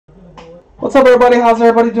What's up, everybody? How's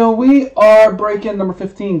everybody doing? We are breaking number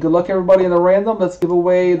 15. Good luck, everybody, in the random. Let's give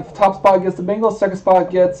away the top spot gets the Bengals, second spot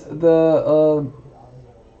gets the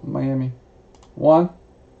Miami. 1,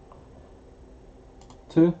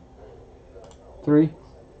 2, 3,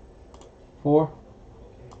 4,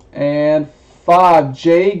 and 5.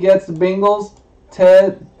 Jay gets the Bengals.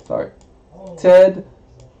 Ted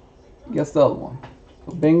gets the other one.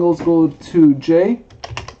 So Bengals go to Jay.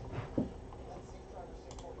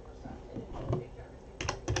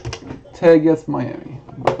 Ted gets Miami.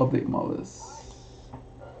 Update my list.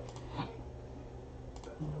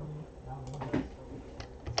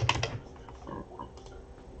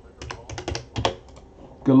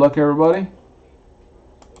 Good luck, everybody.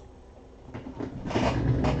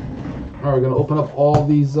 Alright, we're going to open up all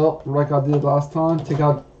these up like I did last time. Take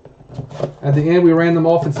out, at the end we ran them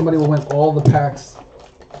off and somebody will win all the packs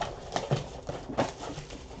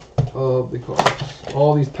of the cards.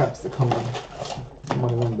 All these packs that come in.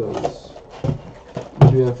 Somebody win those.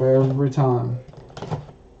 We do that for every time.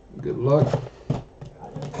 Good luck.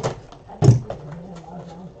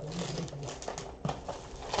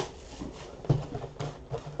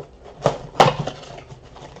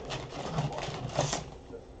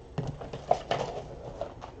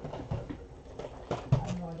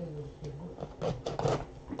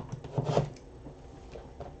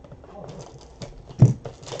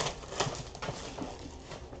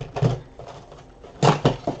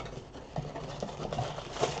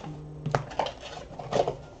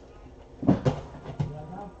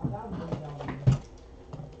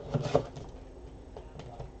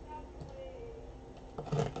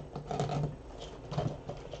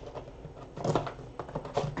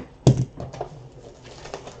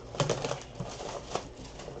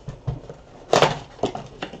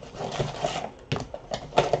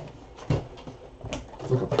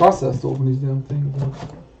 It's like a process to open these damn things up.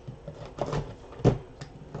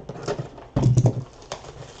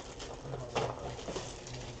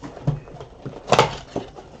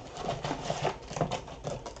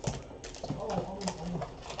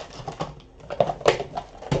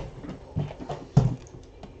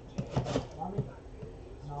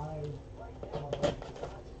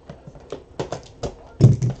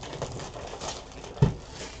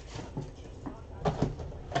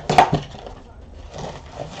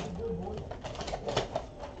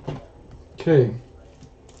 Okay.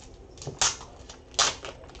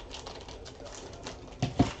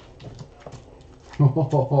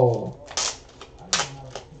 Oh,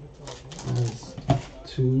 that's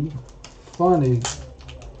too funny.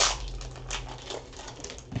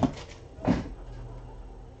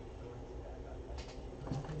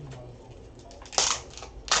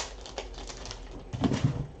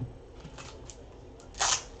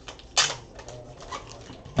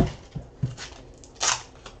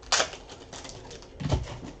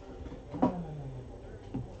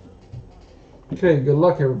 Okay, good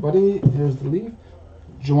luck, everybody. Here's the leaf.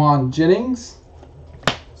 Juwan Jennings,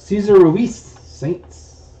 Cesar Ruiz,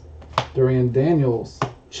 Saints, Durian Daniels,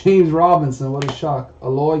 James Robinson, what a shock,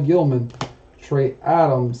 Aloy Gilman, Trey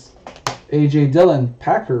Adams, A.J. Dillon,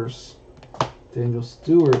 Packers, Daniel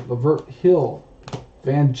Stewart, Lavert Hill,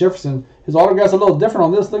 Van Jefferson. His autograph's a little different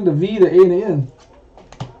on this. Look at the V, the A, and the N.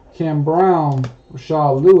 Cam Brown,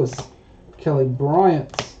 Rashad Lewis, Kelly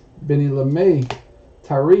Bryant, Benny LeMay,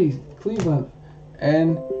 Tyree, Cleveland,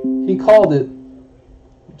 and he called it.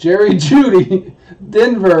 Jerry Jeudy,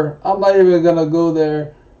 Denver. I'm not even going to go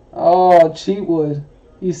there. Oh, Cheatwood.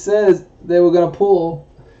 He says they were going to pull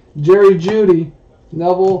Jerry Jeudy,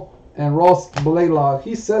 Neville, and Ross Blaylock.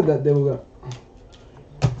 He said that they were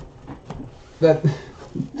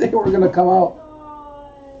going to come out.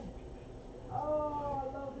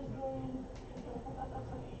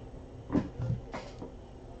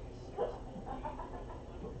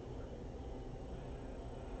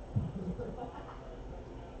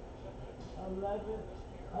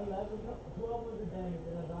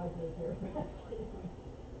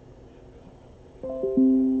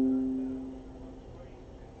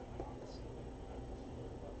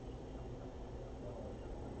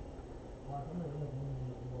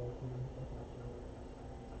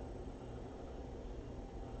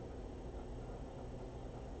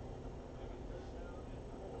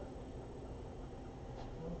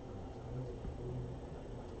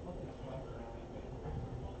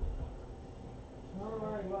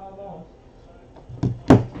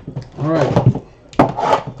 All right.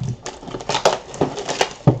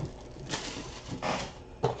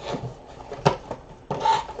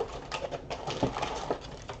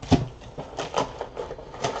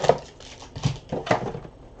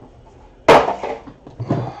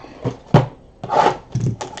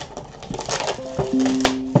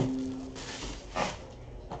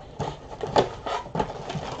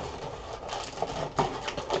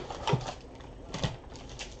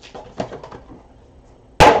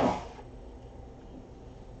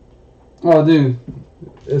 Oh, dude,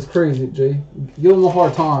 it's crazy, Jay. Give him a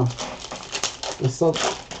hard time. The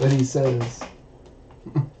stuff that he says.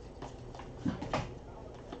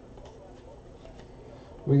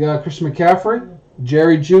 We got Christian McCaffrey,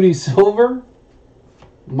 Jerry Jeudy silver,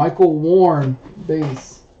 Michael Warren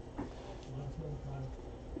base.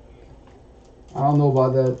 I don't know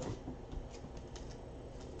about that.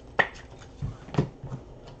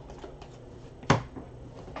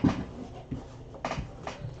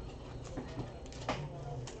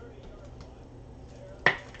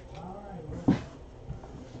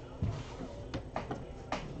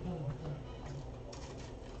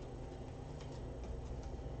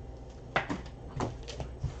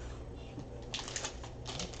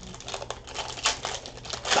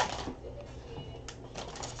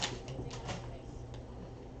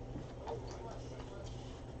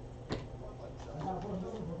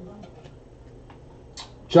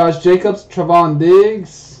 Josh Jacobs, Trevon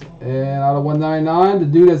Diggs, and out of 199, the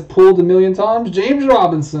dude that's pulled a million times, James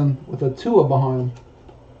Robinson, with a Tua behind him,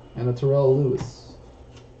 and a Terrell Lewis.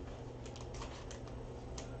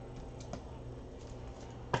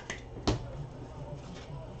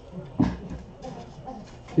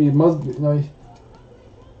 He must be, no,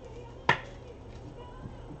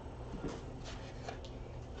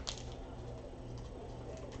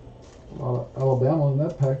 a lot of Alabama in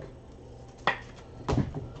that pack.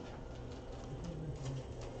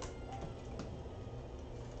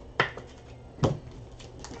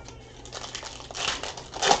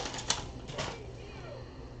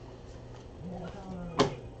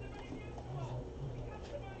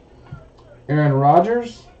 Aaron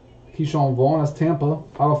Rodgers, Keyshawn Vaughn, that's Tampa.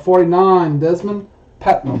 Out of 49, Desmond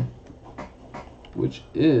Patman, which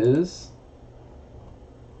is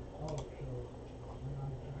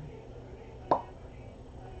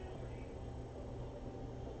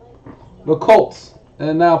the Colts in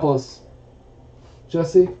Annapolis.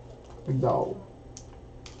 Jesse McDowell.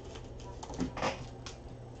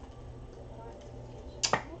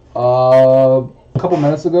 A couple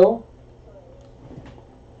minutes ago.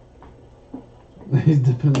 He's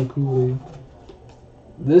dipping the Kool-Aid.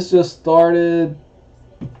 This just started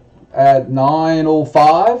at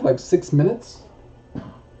 9:05, like 6 minutes.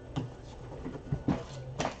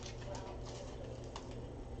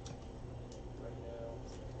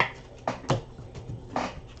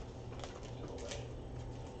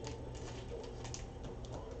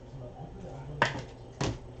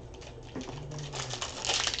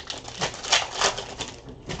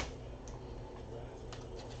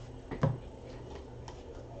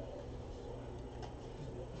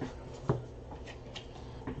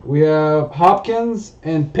 We have Hopkins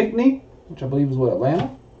and Pickney, which I believe is what,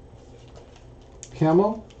 Atlanta?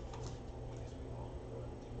 Camo.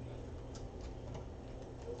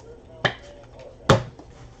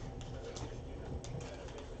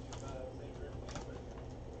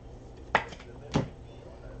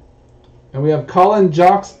 And we have Colin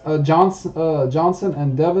Johnson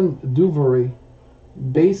and Devin Duvernay.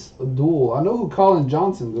 Base duel. I know who Colin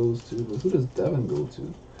Johnson goes to, but who does Devin go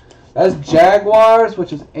to? That's Jaguars,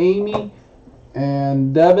 which is Amy,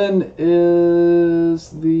 and Devin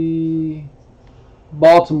is the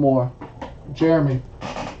Baltimore. Jeremy.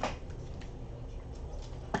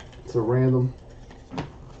 It's a random.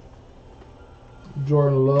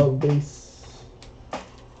 Jordan Love base.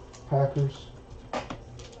 Packers.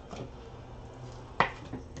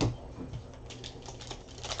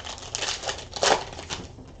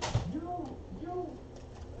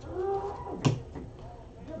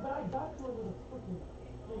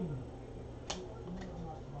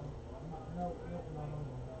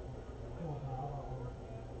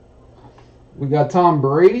 We got Tom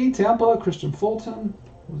Brady, Tampa, Christian Fulton,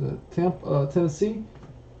 was it Tampa, Tennessee,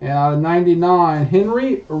 and out of 99,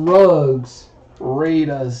 Henry Ruggs,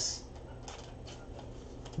 Raiders.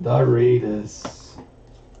 The Raiders.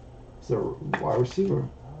 It's a wide receiver.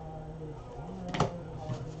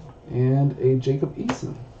 And a Jacob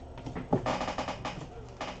Eason.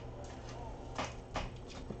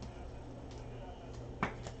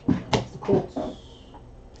 That's the Colts.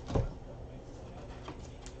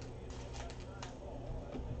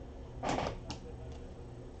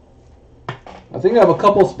 I think I have a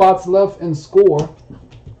couple spots left in score.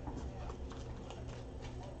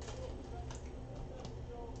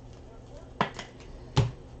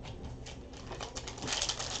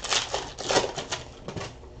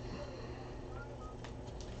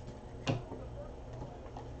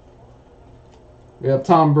 We have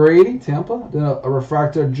Tom Brady, Tampa, then a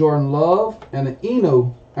refractor Jordan Love, and an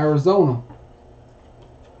Eno, Arizona,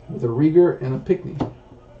 with a Rieger and a Pickney.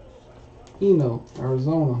 Eno,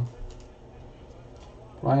 Arizona.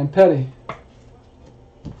 Ryan Petty.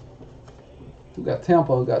 We got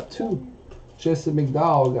Tampa. We got 2. Jesse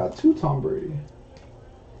McDowell. We got 2 Tom Brady.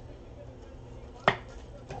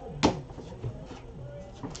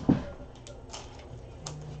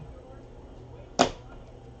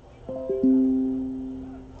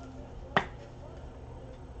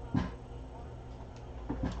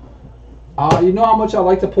 You know how much I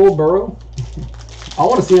like to pull Burrow? I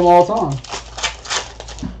want to see him all the time.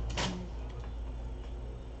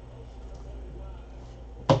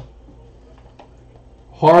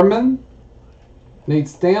 Harmon, Nate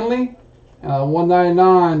Stanley,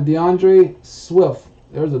 199, DeAndre Swift.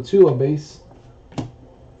 There's a 2 base.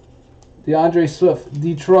 DeAndre Swift,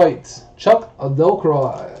 Detroit. Chuck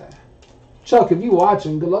Adelcroix. Chuck, if you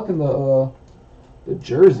watching, good luck in the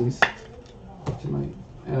jerseys tonight.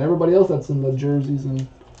 And everybody else that's in the jerseys and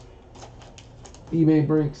eBay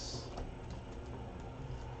breaks.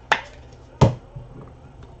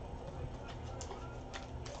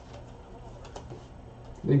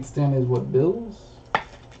 Nate Stanley is what, Bills?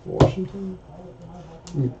 Washington?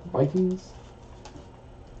 Vikings?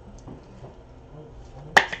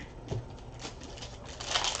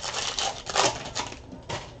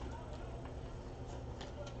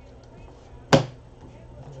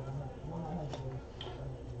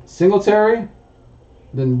 Singletary,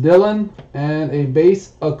 then Dillon, and a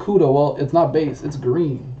base Akuda. Well, it's not base, it's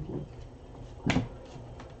green.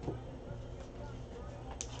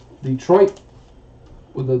 Detroit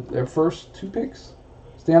with their first 2 picks.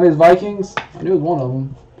 Stanley's Vikings. I knew it was one of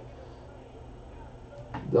them.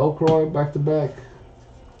 Delcroix back to back.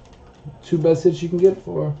 2 best hits you can get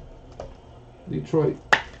for Detroit.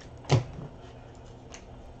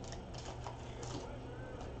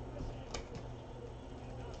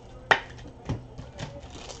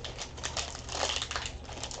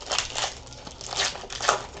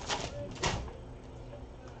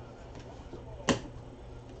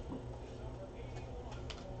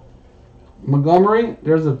 Montgomery,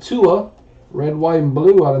 there's a Tua, red, white, and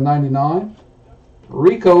blue out of 99.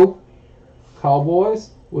 Rico, Cowboys,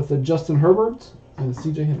 with a Justin Herbert and a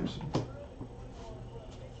CJ Henderson.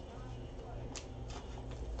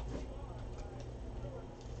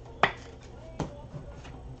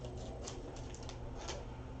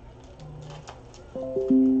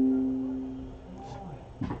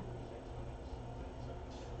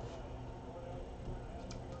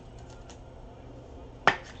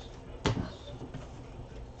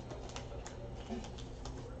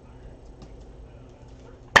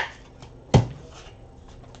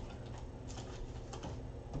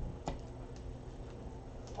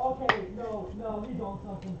 Okay, no, he's on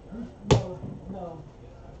something. No.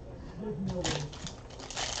 There's no way.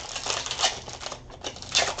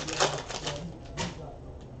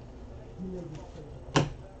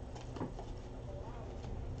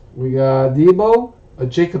 We got Debo, a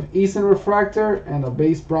Jacob Eason refractor, and a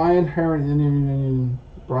base Brian Heron Indian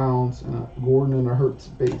Browns, and a Gordon and a Hurts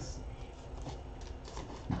base.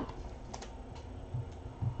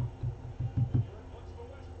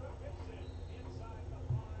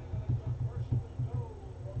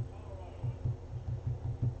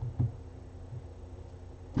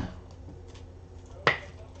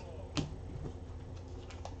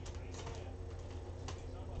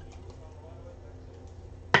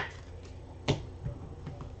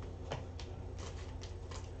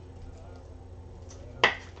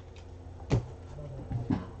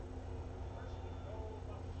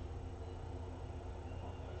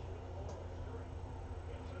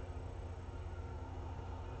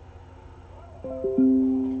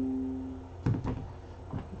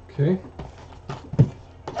 Okay.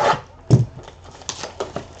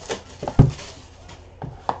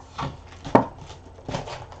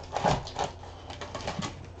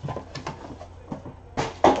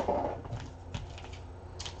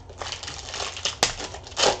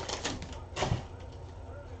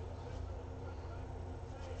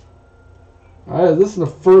 All right, this is the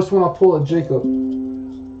first one I pull at Jacob.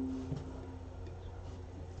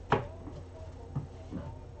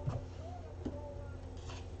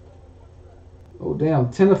 Oh,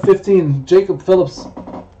 damn. 10 of 15. Jacob Phillips,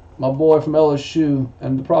 my boy from LSU.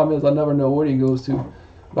 And the problem is I never know where he goes to.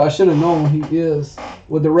 But I should have known he is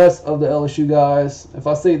with the rest of the LSU guys. If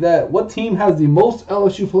I say that, what team has the most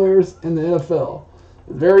LSU players in the NFL?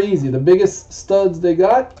 It's very easy. The biggest studs they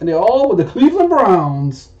got, and they're all with the Cleveland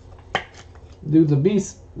Browns. Dude's a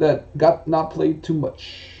beast that got not played too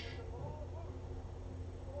much.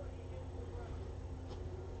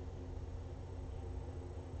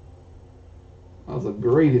 That was a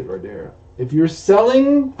great hit right there. If you're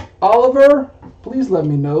selling Oliver, please let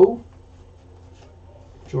me know.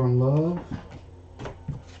 Jordan Love.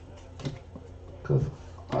 because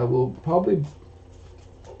I will probably.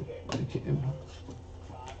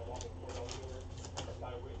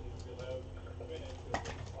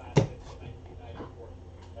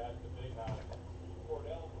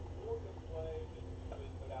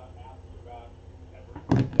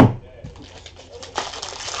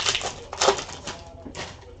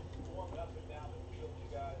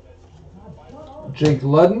 Jake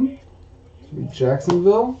Ludden,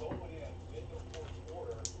 Jacksonville.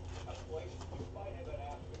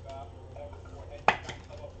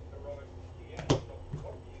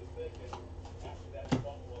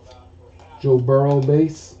 Joe Burrow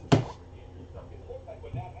base.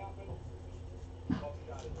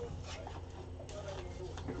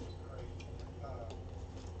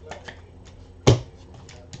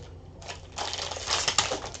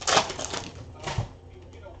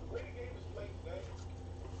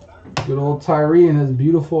 Good old Tyree and his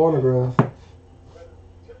beautiful autograph.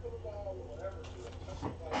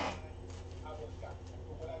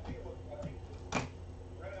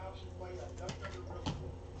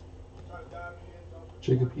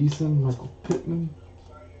 Jacob Eason, Michael Pittman.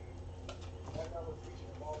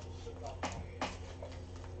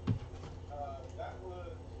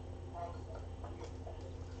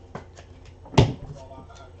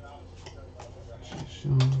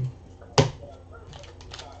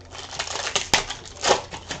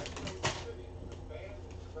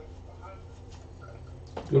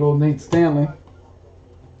 Good old Nate Stanley.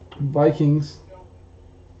 Vikings.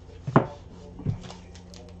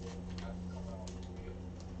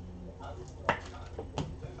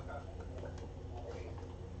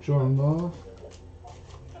 Jordan Love.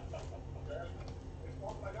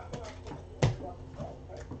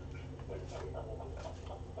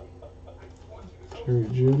 Jerry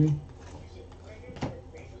Judy.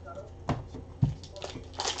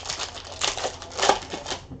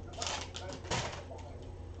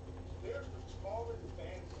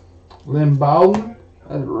 Lynn Bowden.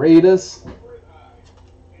 That's Raiders.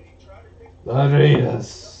 The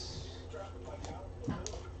Raiders.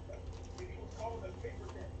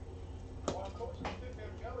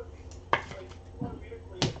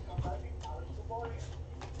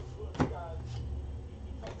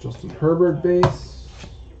 Justin Herbert base.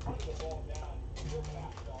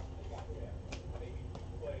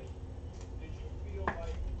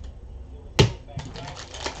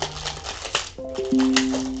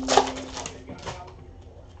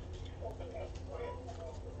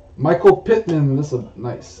 Michael Pittman. This is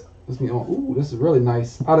nice. Ooh, this is really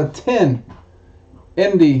nice. Out of 10.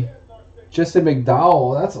 Indy. Jesse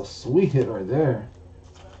McDowell. That's a sweet hit right there.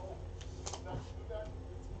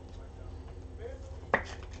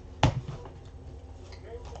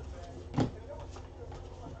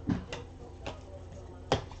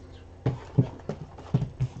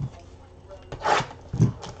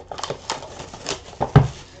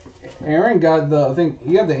 Aaron got the, I think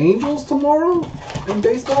he got the Angels tomorrow in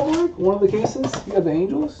baseball break. One of the cases, he got the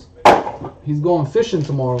Angels. He's going fishing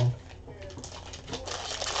tomorrow.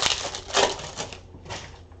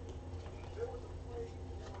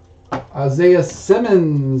 Isaiah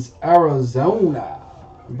Simmons, Arizona.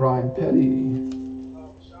 Brian Petty.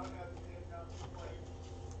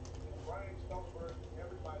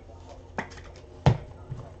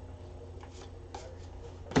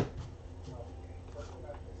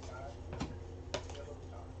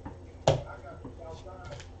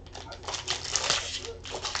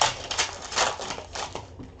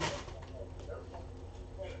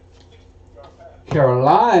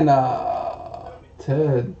 Carolina,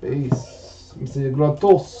 Ted base. Let me see,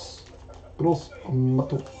 Gross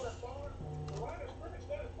Matos.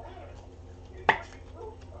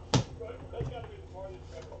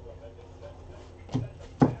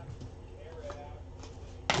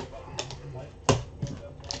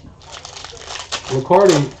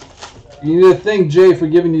 Riccardi, you need to thank Jay for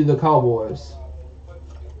giving you the Cowboys.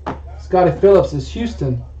 Scotty Phillips is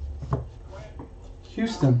Houston.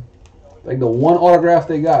 Houston. Like the one autograph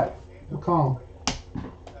they got. McCollum.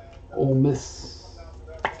 Ole Miss.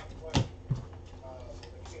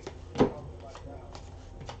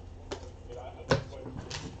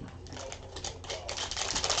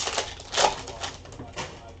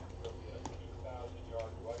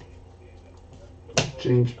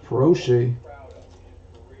 James Prochet.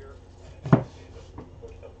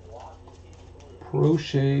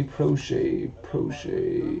 Prochet.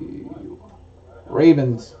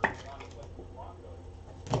 Ravens.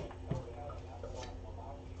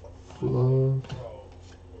 Love.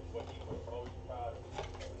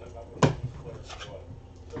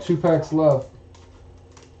 2 packs left.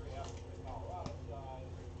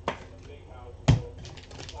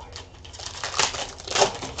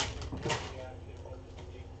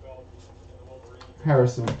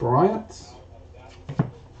 Harrison Bryant. See,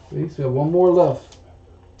 so we have one more left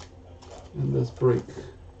in this break.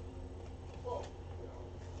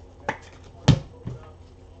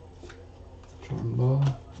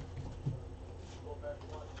 Trumbo.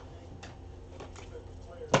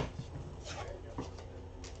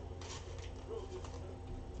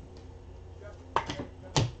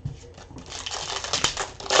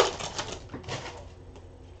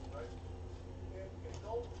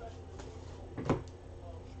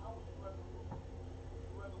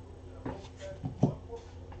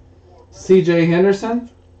 CJ Henderson,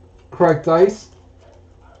 correct ice.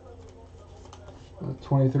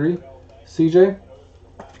 23. CJ.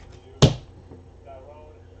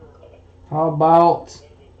 How about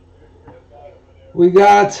we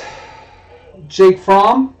got Jake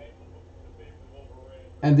Fromm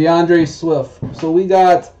and DeAndre Swift. So we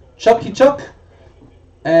got Chucky Chuck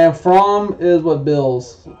and Fromm is what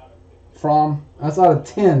Bills. Fromm, that's out of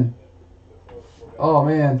 10. Oh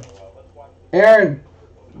man. Aaron,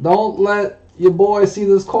 don't let your boy see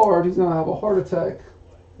this card. He's gonna have a heart attack.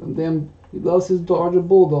 And then he loves his Georgia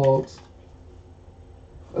Bulldogs.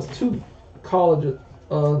 That's 2 college.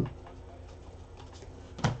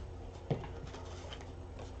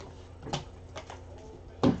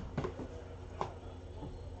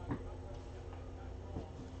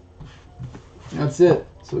 That's it.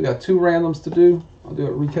 So we got 2 randoms to do. I'll do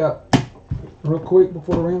a recap real quick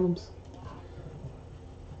before the randoms.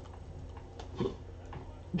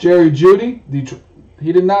 Jerry Jeudy, Detroit.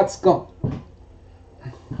 He did not skunk.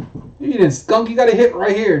 He didn't skunk. He got a hit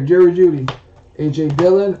right here. Jerry Jeudy. A.J.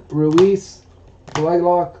 Dillon, Ruiz,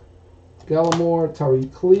 Blacklock, Gallimore,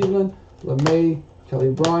 Tariq Cleveland, LeMay, Kelly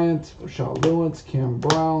Bryant, Rashad Lewis, Cam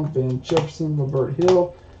Brown, Van Jefferson, Levert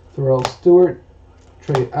Hill, Terrell Stewart,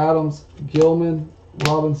 Trey Adams, Gilman,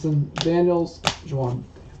 Robinson, Daniels, Juwan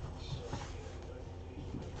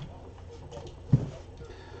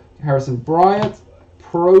Harrison Bryant,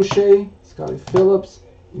 Prochet, Scotty Phillips,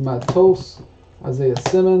 Matos, Isaiah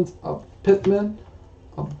Simmons, a Pittman,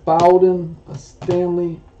 a Bowden, a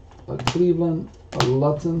Stanley, a Cleveland, a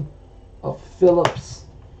Lutton, a Phillips,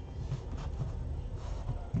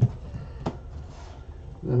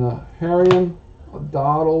 then a Harrion, a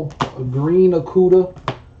Doddle, a Green Akuda,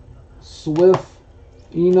 Swift,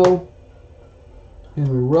 Eno,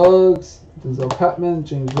 Henry Ruggs, Denzel Patman,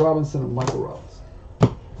 James Robinson, and Michael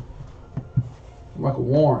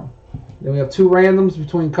Warren. Then we have 2 randoms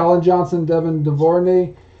between Colin Johnson, Devin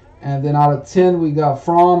DuVernay, and then out of 10 we got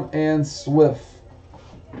Fromm and Swift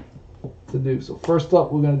to do. So first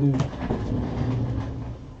up we're going to do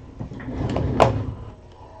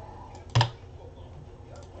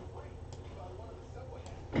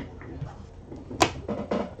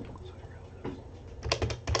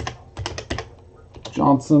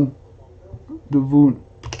Johnson, DeVoon.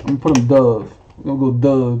 I'm going to put him Dove. We're going to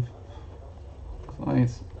go Dove.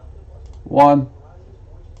 Nice. 1,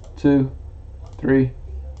 2, 3,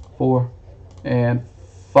 4, and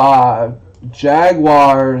 5.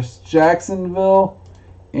 Jaguars, Jacksonville,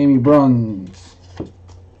 Amy Bruns.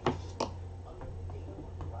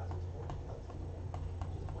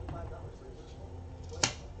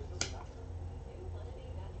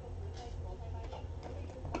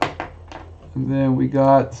 And then we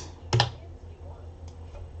got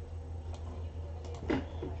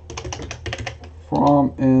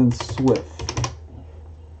Fromm and Swift.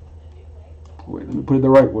 Wait, let me put it the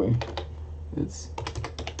right way. It's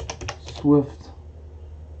Swift,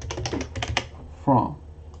 Fromm.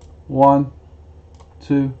 1,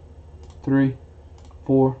 2, 3,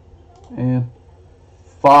 4, and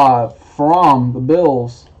 5. Fromm, the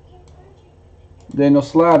Bills. Daniel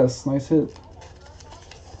Slattis, nice hit.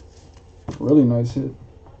 Really nice hit.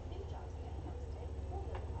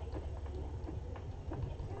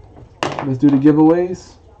 Let's do the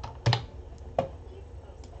giveaways.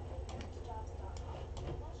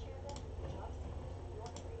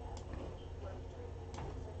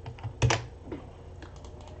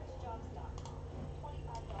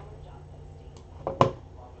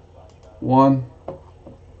 One,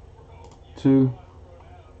 2,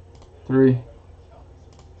 3,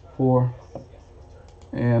 4,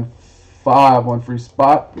 and 5. 1 free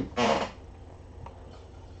spot.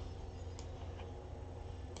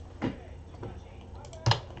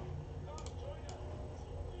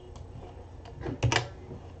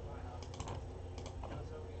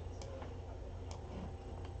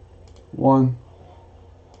 One,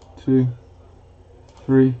 2,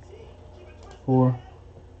 3, 4,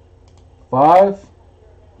 5.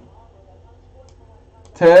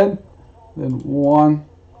 10. Then 1,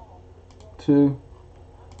 2,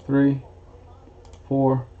 3,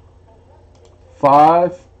 4,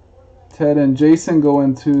 5. Ted and Jason go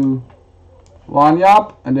into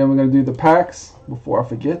Lanyap, and then we're going to do the packs before I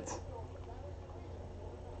forget.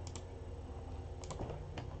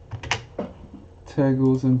 Ted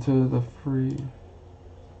goes into the free.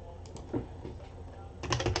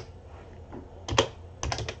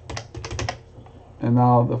 And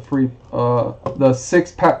now the free, the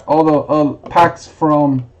 6-pack, all the packs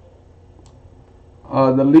from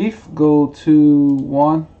the Leaf go to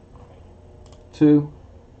 1, 2,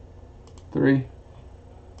 3,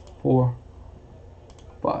 4,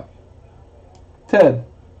 5. Ted.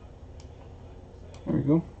 There we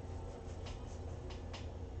go.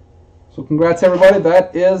 So congrats everybody.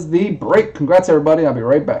 That is the break. Congrats everybody. I'll be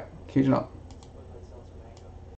right back. Cajun up.